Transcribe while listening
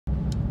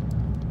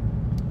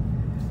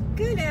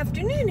Good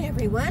afternoon,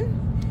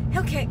 everyone.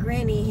 Hellcat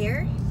Granny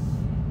here.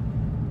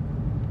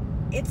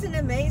 It's an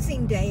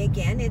amazing day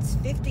again. It's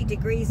 50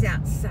 degrees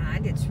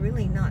outside. It's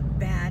really not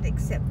bad,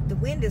 except the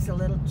wind is a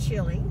little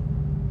chilly.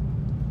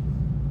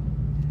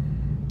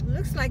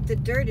 Looks like the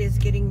dirt is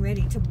getting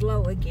ready to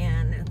blow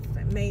again.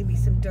 Maybe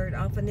some dirt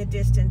off in the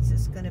distance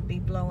is going to be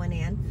blowing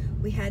in.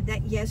 We had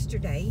that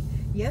yesterday.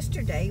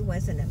 Yesterday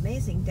was an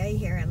amazing day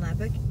here in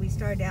Lubbock. We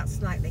started out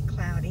slightly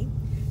cloudy.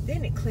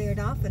 Then it cleared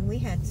off and we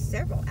had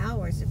several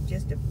hours of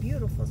just a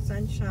beautiful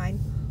sunshine,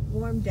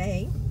 warm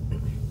day.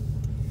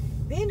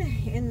 Then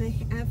in the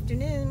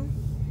afternoon,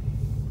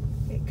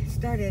 it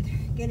started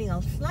getting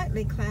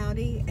slightly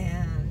cloudy,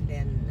 and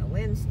then the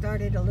wind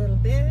started a little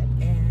bit,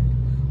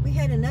 and we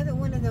had another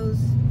one of those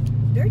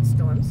dirt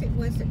storms. It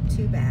wasn't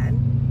too bad.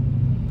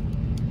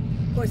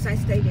 Of course, I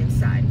stayed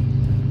inside,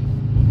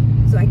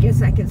 so I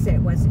guess I can say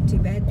it wasn't too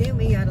bad. Then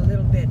we got a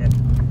little bit of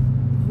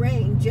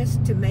rain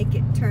just to make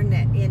it turn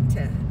that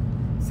into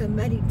some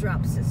muddy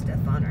drops and stuff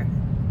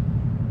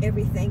on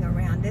everything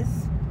around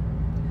us.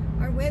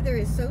 Our weather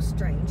is so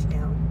strange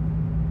now.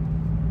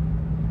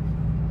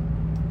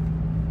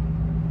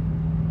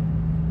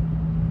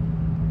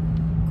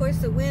 Of course,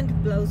 the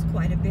wind blows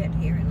quite a bit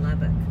here in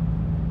Lubbock.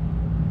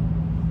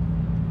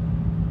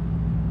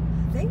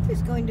 I think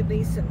there's going to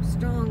be some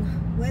strong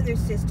weather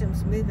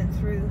systems moving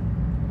through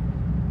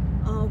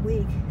all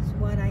week, is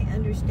what I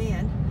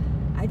understand.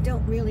 I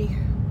don't really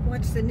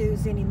watch the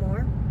news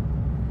anymore.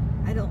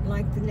 I don't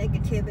like the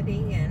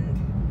negativity, and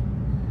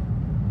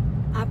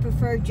I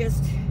prefer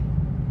just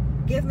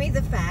give me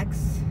the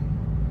facts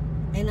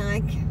and I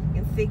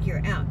can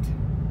figure out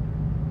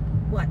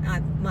what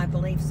my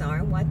beliefs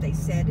are, what they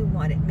said, and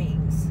what it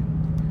means.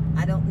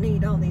 I don't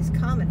need all these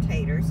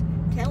commentators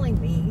telling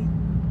me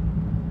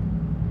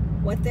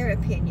what their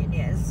opinion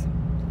is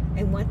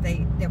and what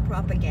their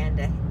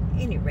propaganda. At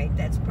any rate,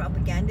 that's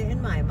propaganda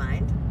in my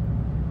mind.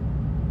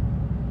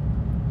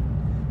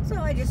 So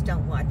I just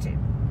don't watch it.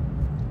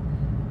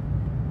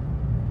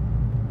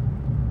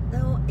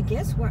 Though, I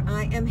guess where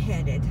I am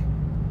headed,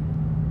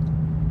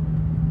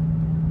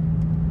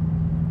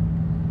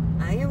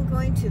 I am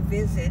going to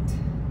visit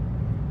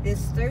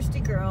this thirsty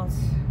girl's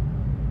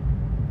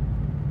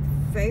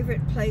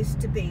favorite place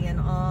to be in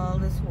all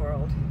this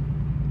world.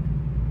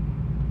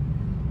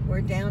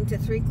 We're down to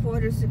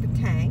 3/4 of a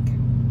tank.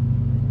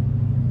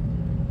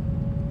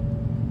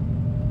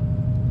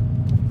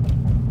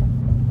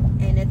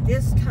 And at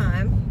this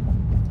time,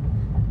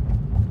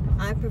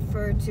 I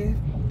prefer to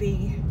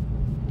be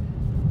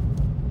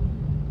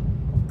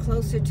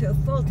closer to a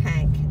full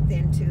tank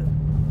than to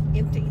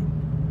empty.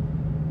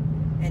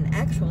 And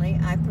actually,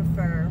 I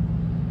prefer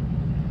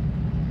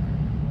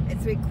at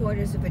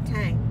 3/4 of a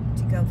tank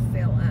to go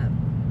fill up.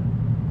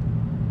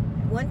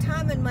 One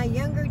time in my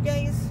younger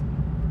days,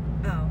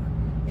 oh,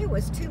 it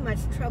was too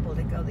much trouble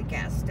to go to the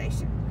gas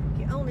station.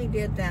 You only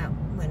did that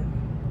when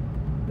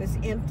it was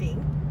empty,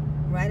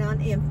 right on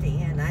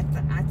empty, and I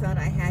thought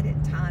I had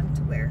it timed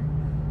to where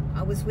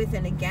I was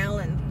within a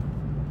gallon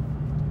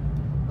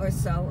or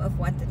so of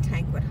what the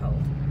tank would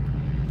hold.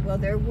 Well,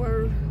 there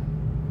were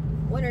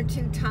 1 or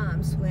 2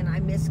 times when I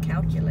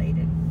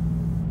miscalculated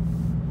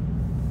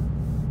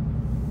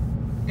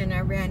and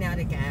I ran out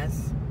of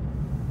gas.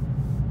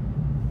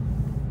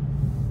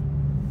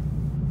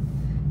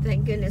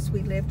 Thank goodness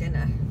we lived in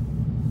a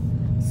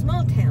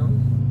small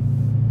town,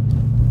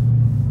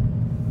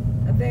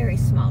 a very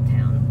small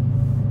town,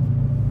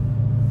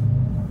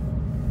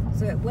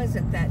 so it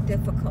wasn't that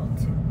difficult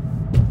to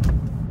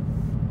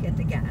get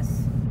the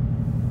gas.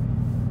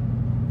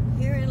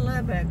 Here in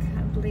Lubbock,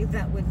 I believe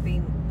that would be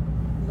a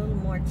little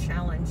more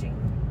challenging.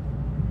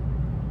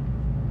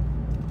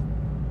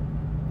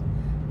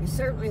 You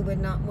certainly would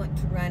not want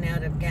to run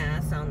out of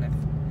gas on the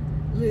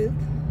loop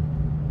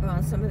or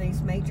on some of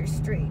these major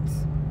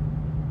streets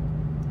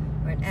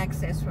or an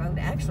access road,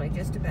 actually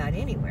just about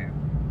anywhere.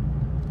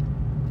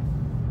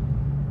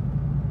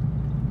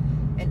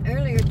 And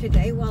earlier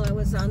today, while I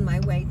was on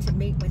my way to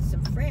meet with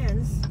some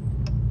friends,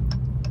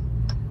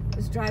 I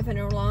was driving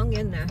along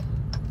in the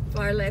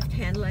far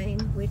left-hand lane,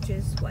 which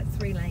is, what,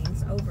 3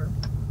 lanes over.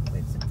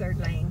 It's the 3rd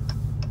lane.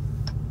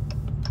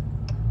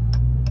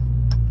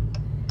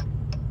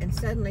 And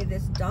suddenly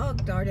this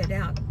dog darted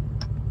out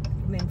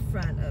from in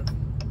front of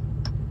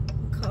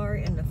a car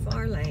in the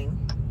far lane.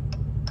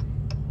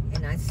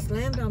 And I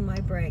slammed on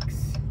my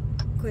brakes.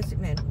 Of course, it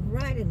went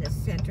right in the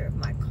center of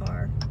my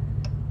car.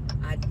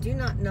 I do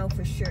not know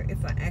for sure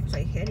if I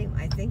actually hit him.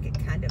 I think it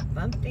kind of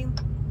bumped him.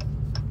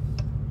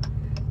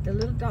 The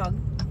little dog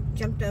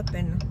jumped up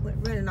and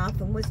went running off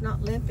and was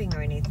not limping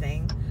or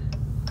anything.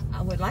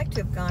 I would like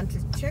to have gone to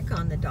check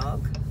on the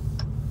dog,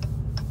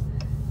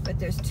 but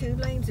there's 2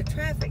 lanes of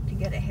traffic to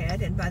get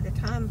ahead, and by the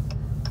time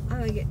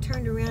I get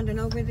turned around and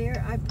over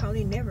there, I'd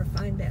probably never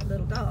find that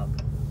little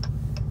dog.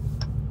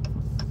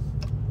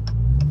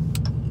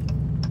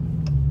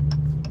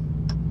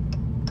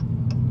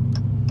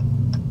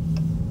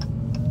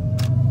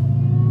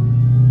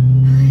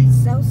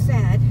 It's so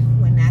sad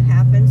when that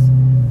happens.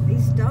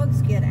 These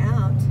dogs get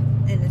out,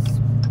 and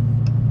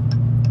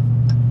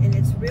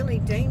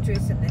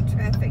dangerous in the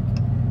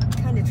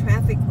kind of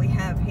traffic we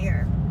have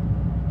here.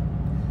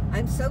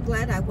 I'm so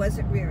glad I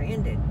wasn't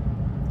rear-ended,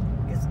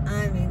 because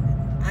I mean,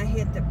 I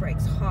hit the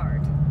brakes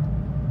hard.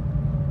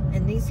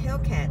 And these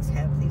Hellcats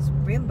have these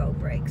Brembo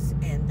brakes,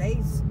 and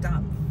they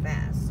stop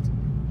fast.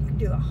 You can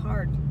do a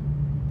hard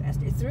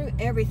fast. It threw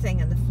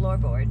everything on the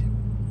floorboard.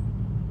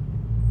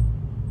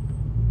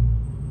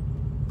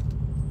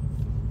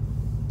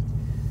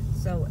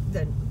 So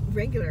the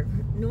regular,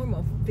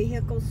 normal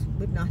vehicles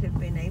would not have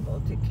been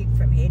able to keep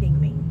from hitting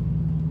me.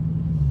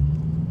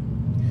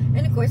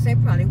 And of course, they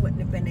probably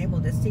wouldn't have been able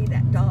to see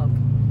that dog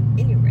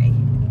anyway.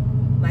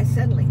 By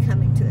suddenly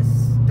coming to a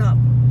stop,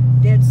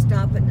 dead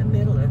stop in the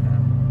middle of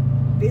a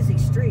busy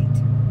street.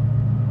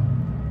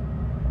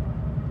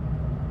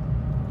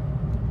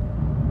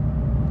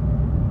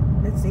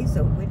 Let's see,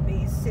 so it would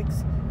be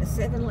a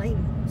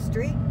 7-lane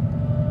street.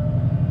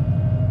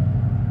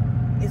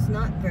 Is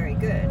not very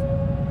good.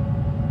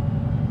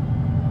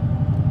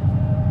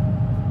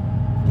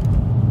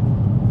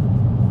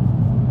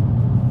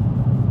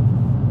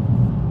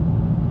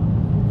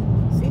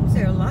 Seems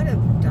there are a lot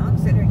of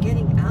dogs that are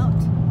getting out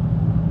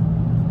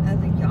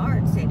of the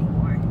yards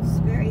anymore. It's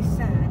very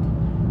sad.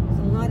 There's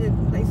a lot of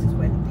places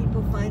where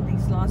people find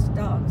these lost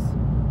dogs.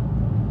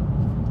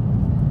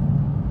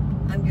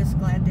 I'm just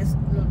glad this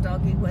little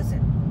doggy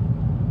wasn't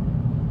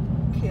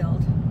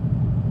killed.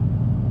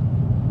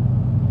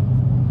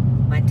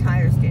 My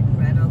tires didn't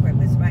run over. It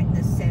was right in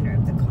the center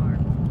of the car.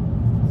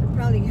 So it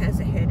probably has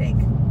a headache.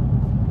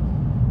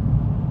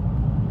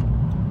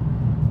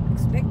 I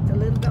expect the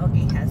little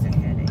doggy has a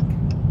headache.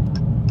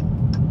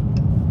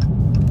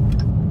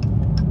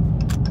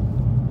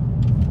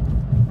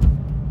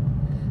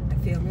 I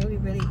feel really,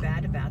 really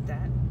bad about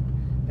that.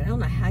 But I don't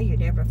know how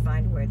you'd ever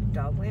find where the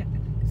dog went.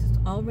 Because it's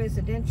all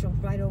residential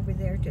right over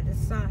there to the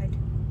side.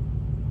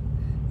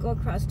 Go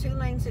across 2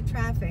 lanes of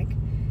traffic,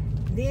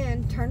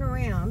 then turn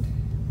around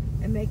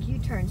and make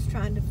U-turns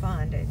trying to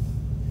find it.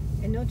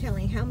 And no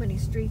telling how many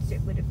streets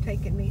it would have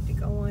taken me to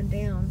go on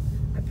down.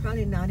 I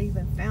probably not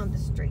even found the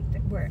street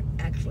where it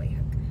actually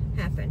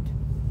happened.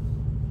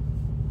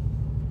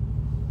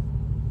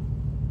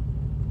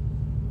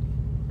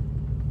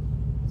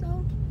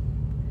 So,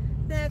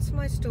 that's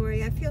my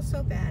story. I feel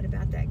so bad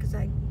about that because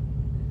I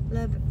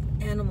love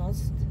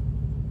animals.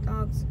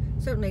 Dogs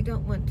certainly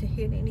don't want to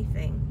hit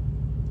anything.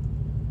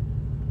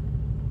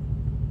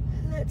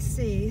 Let's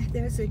see,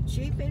 there's a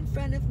Jeep in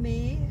front of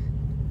me.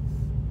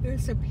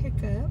 There's a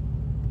pickup.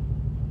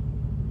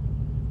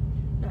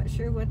 Not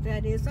sure what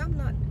that is. I'm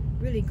not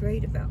really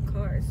great about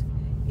cars.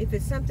 If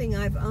it's something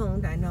I've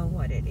owned, I know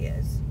what it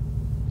is.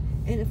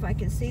 And if I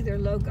can see their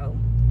logo.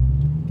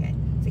 Okay,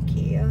 it's a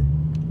Kia.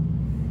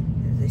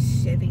 There's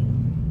a Chevy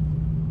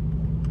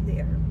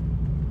there.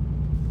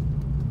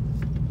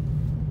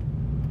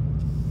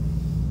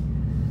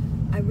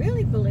 I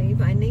really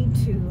believe I need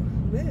to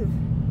move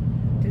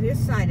to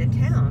this side of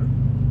town,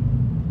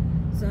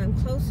 so I'm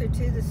closer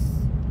to this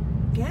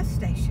gas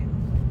station.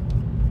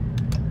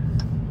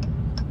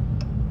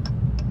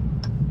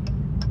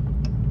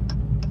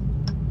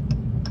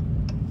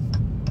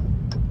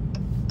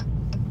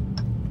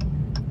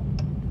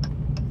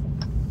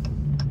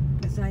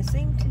 Because I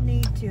seem to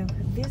need to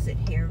visit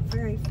here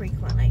very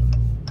frequently.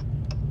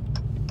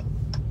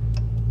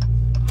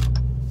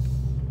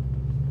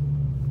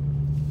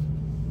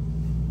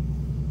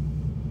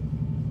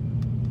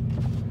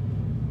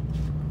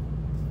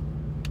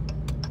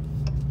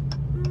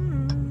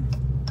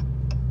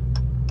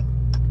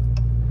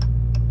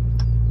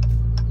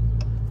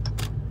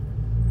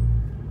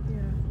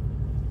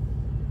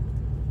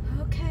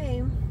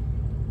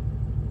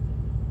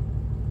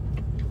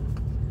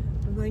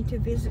 To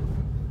visit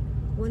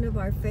one of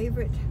our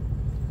favorite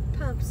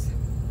pumps.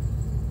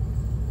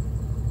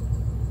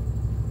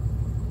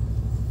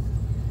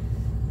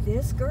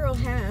 This girl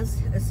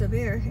has a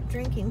severe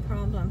drinking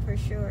problem for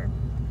sure,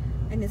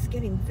 and it's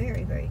getting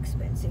very, very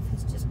expensive.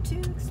 It's just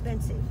too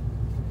expensive.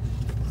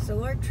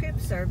 So our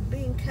trips are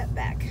being cut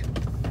back.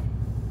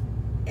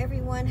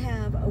 Everyone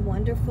have a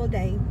wonderful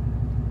day.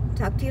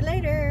 Talk to you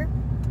later.